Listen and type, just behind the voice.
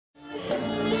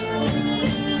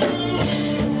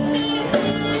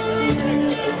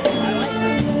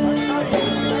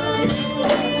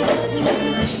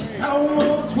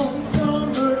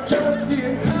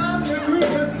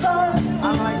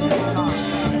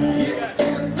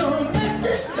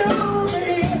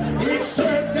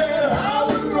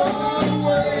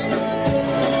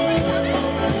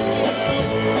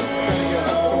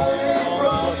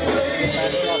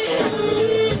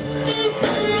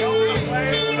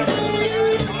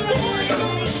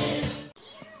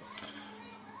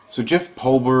So Jeff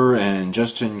Pulber and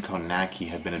Justin Konecki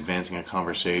have been advancing a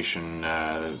conversation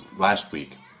last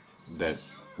week that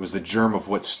was the germ of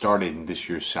what started in this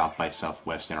year's South by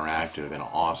Southwest Interactive in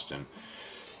Austin.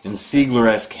 In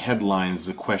Siegler-esque headlines,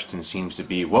 the question seems to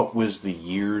be, what was the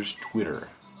year's Twitter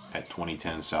at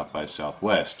 2010 South by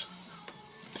Southwest?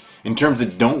 In terms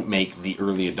that don't make the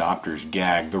early adopters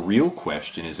gag, the real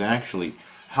question is actually,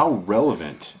 how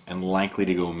relevant and likely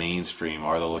to go mainstream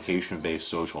are the location-based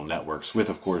social networks, with,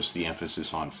 of course, the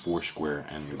emphasis on Foursquare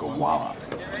and Gowalla?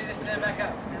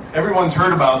 Everyone's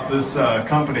heard about this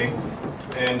company,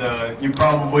 and you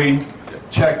probably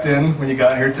checked in when you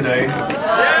got here today.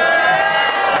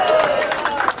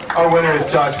 Our winner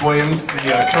is Josh Williams,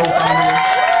 the co-founder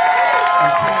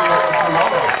and CEO of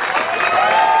Gowalla.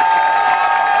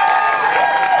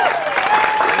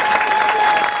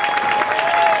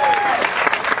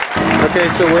 Okay,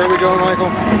 so where are we going,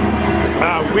 Michael?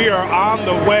 We are on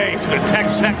the way to the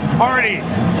TechSec party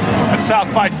at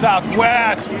South by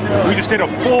Southwest. We just did a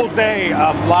full day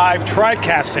of live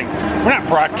TriCasting. We're not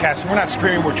broadcasting, we're not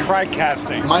streaming, we're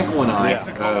TriCasting. Michael and I,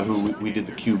 who we did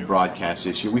the Cube broadcast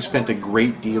this year, we spent a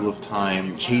great deal of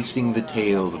time chasing the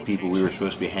tail of the people we were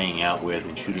supposed to be hanging out with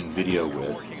and shooting video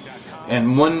with.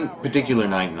 And one particular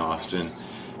night in Austin,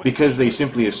 because they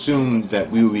simply assumed that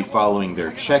we would be following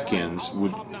their check-ins,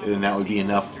 and that would be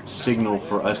enough signal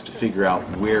for us to figure out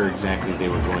where exactly they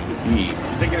were going to be. You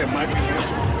thinking it might be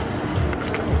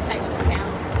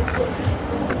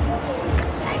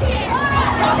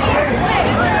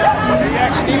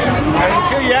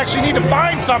until you actually need to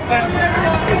find something.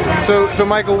 So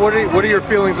Michael, what are your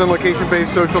feelings on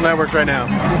location-based social networks right now?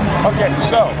 Okay,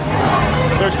 so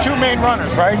there's two main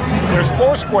runners, right? There's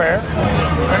Foursquare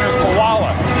and there's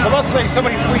Gowalla. But let's say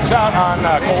somebody tweets out on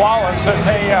Gowalla and says,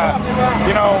 hey,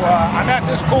 I'm at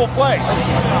this cool place.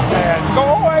 And you go,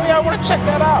 oh, yeah, I want to check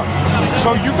that out.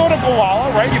 So you go to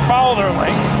Gowalla, right? You follow their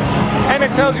link, and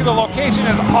it tells you the location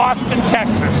is Austin,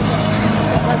 Texas.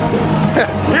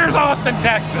 Here's Austin,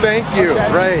 Texas. Thank you.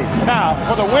 Okay? Right. Now,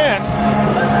 for the win,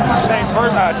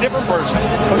 different person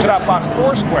puts it up on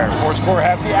Foursquare. Foursquare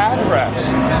has the address.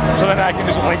 So then I can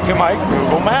just link to my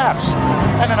Google Maps.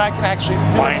 And then I can actually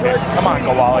find it. Come on,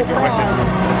 Gowalla, get with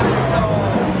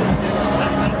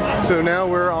it. So now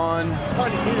we're on...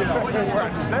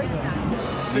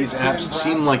 These apps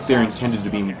seem like they're intended to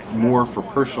be more for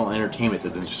personal entertainment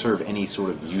than to serve any sort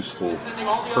of useful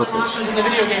purpose. In the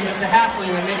video game just to hassle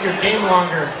you and make your game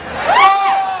longer.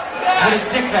 What a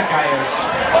dick that guy is.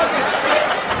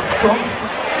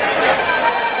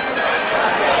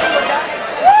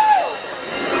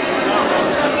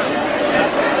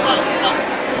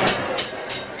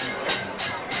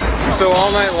 So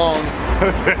all night long,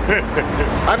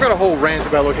 I've got a whole rant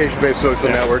about location-based social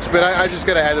networks, but I just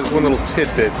got to add this one little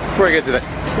tidbit before I get to that.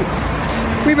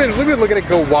 We've been looking at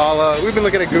Gowalla, we've been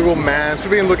looking at Google Maps,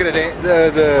 we've been looking at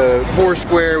the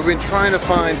Foursquare, we've been trying to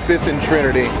find Fifth and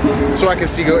Trinity so I can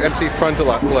see MC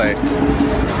Frontalot play.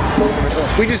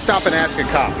 We just stop and ask a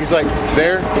cop. He's like,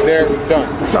 there, done.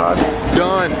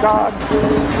 Done.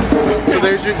 So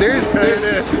there's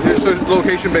a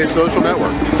location-based social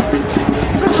network.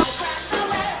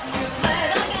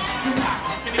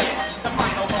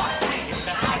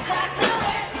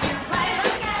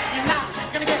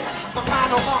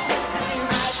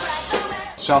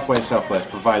 South by Southwest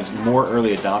provides more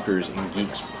early adopters and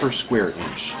geeks per square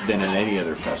inch than in any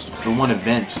other festival. The one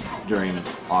event during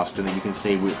Austin that you can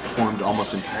say formed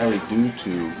almost entirely due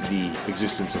to the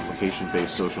existence of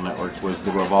location-based social networks was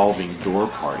the revolving door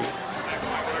party.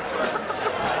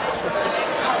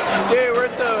 Dude, we're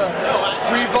at the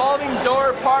revolving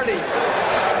door party.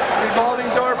 Revolving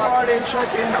door party.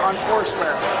 Check in on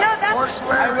Foursquare. No, that's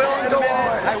Foursquare. I will in a minute.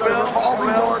 I will.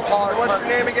 Revolving door party. What's your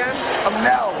name again?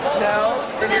 Nels.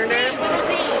 Nels. And your name? With a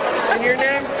Z. And your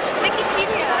name?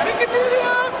 Wikipedia.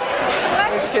 Wikipedia.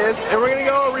 Thanks, kids. And we're gonna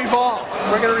go revolve.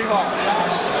 We're gonna revolve.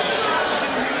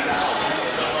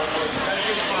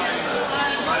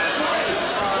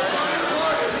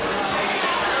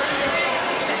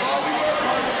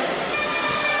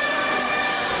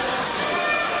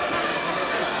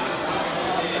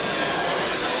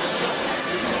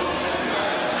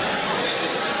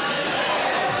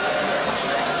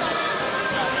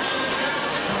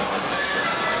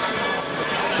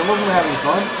 Some of them are having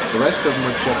fun. The rest of them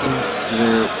are checking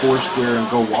their Foursquare and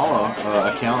Gowalla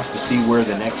accounts to see where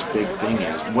the next big thing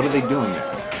is. What are they doing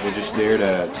there? They're just there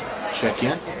to check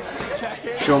in?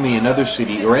 Show me another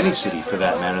city, or any city for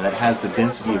that matter, that has the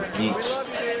density of geeks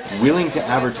willing to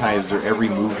advertise their every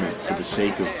movement for the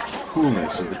sake of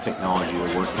coolness of the technology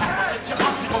they're working on.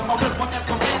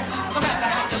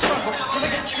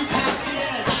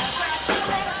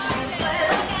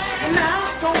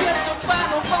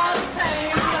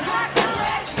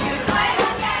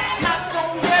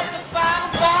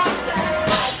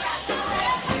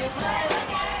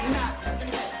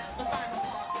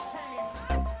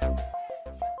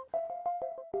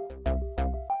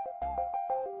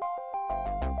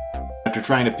 After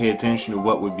trying to pay attention to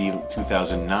what would be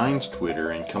 2009's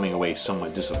Twitter and coming away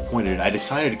somewhat disappointed, I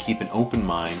decided to keep an open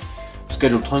mind,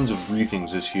 schedule tons of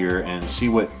briefings this year, and see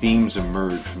what themes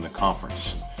emerged from the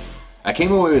conference. I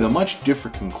came away with a much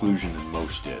different conclusion than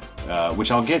most did,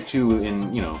 which I'll get to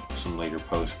in, some later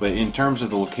posts. But in terms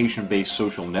of the location-based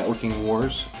social networking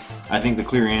wars, I think the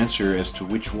clear answer as to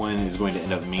which one is going to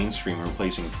end up mainstream and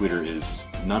replacing Twitter is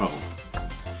none of them.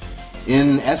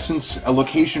 In essence, a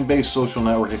location-based social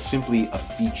network is simply a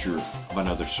feature of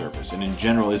another service, and in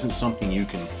general isn't something you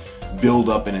can build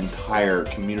up an entire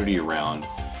community around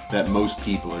that most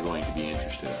people are going to be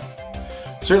interested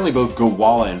in. Certainly both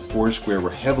Gowalla and Foursquare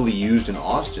were heavily used in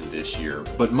Austin this year,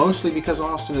 but mostly because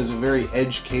Austin is a very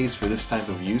edge case for this type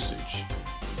of usage.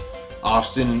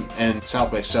 Austin and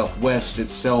South by Southwest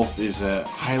itself is a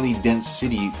highly dense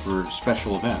city for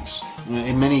special events.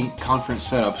 In many conference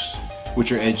setups,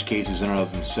 which are edge cases in and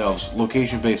of themselves,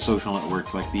 location-based social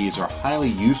networks like these are highly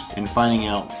useful in finding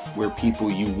out where people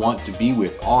you want to be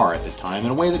with are at the time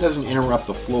in a way that doesn't interrupt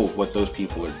the flow of what those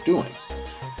people are doing.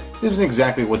 This isn't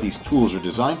exactly what these tools are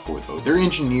designed for, though. They're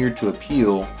engineered to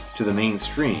appeal to the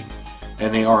mainstream,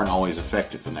 and they aren't always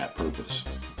effective in that purpose.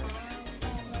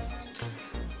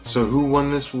 So who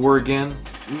won this war again?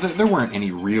 There weren't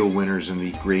any real winners in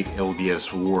the Great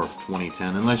LBS War of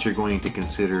 2010, unless you're going to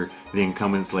consider the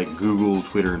incumbents like Google,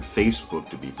 Twitter, and Facebook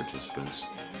to be participants.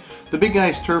 The big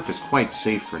guy's turf is quite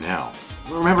safe for now.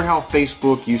 Remember how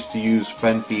Facebook used to use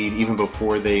FunFeed even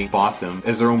before they bought them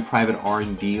as their own private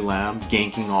R&D lab,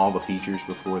 ganking all the features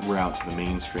before they were out to the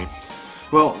mainstream?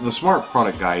 Well, the smart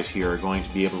product guys here are going to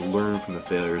be able to learn from the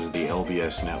failures of the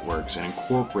LBS networks and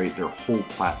incorporate their whole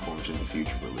platforms into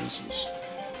future releases.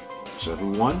 So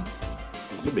who won?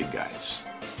 The big guys.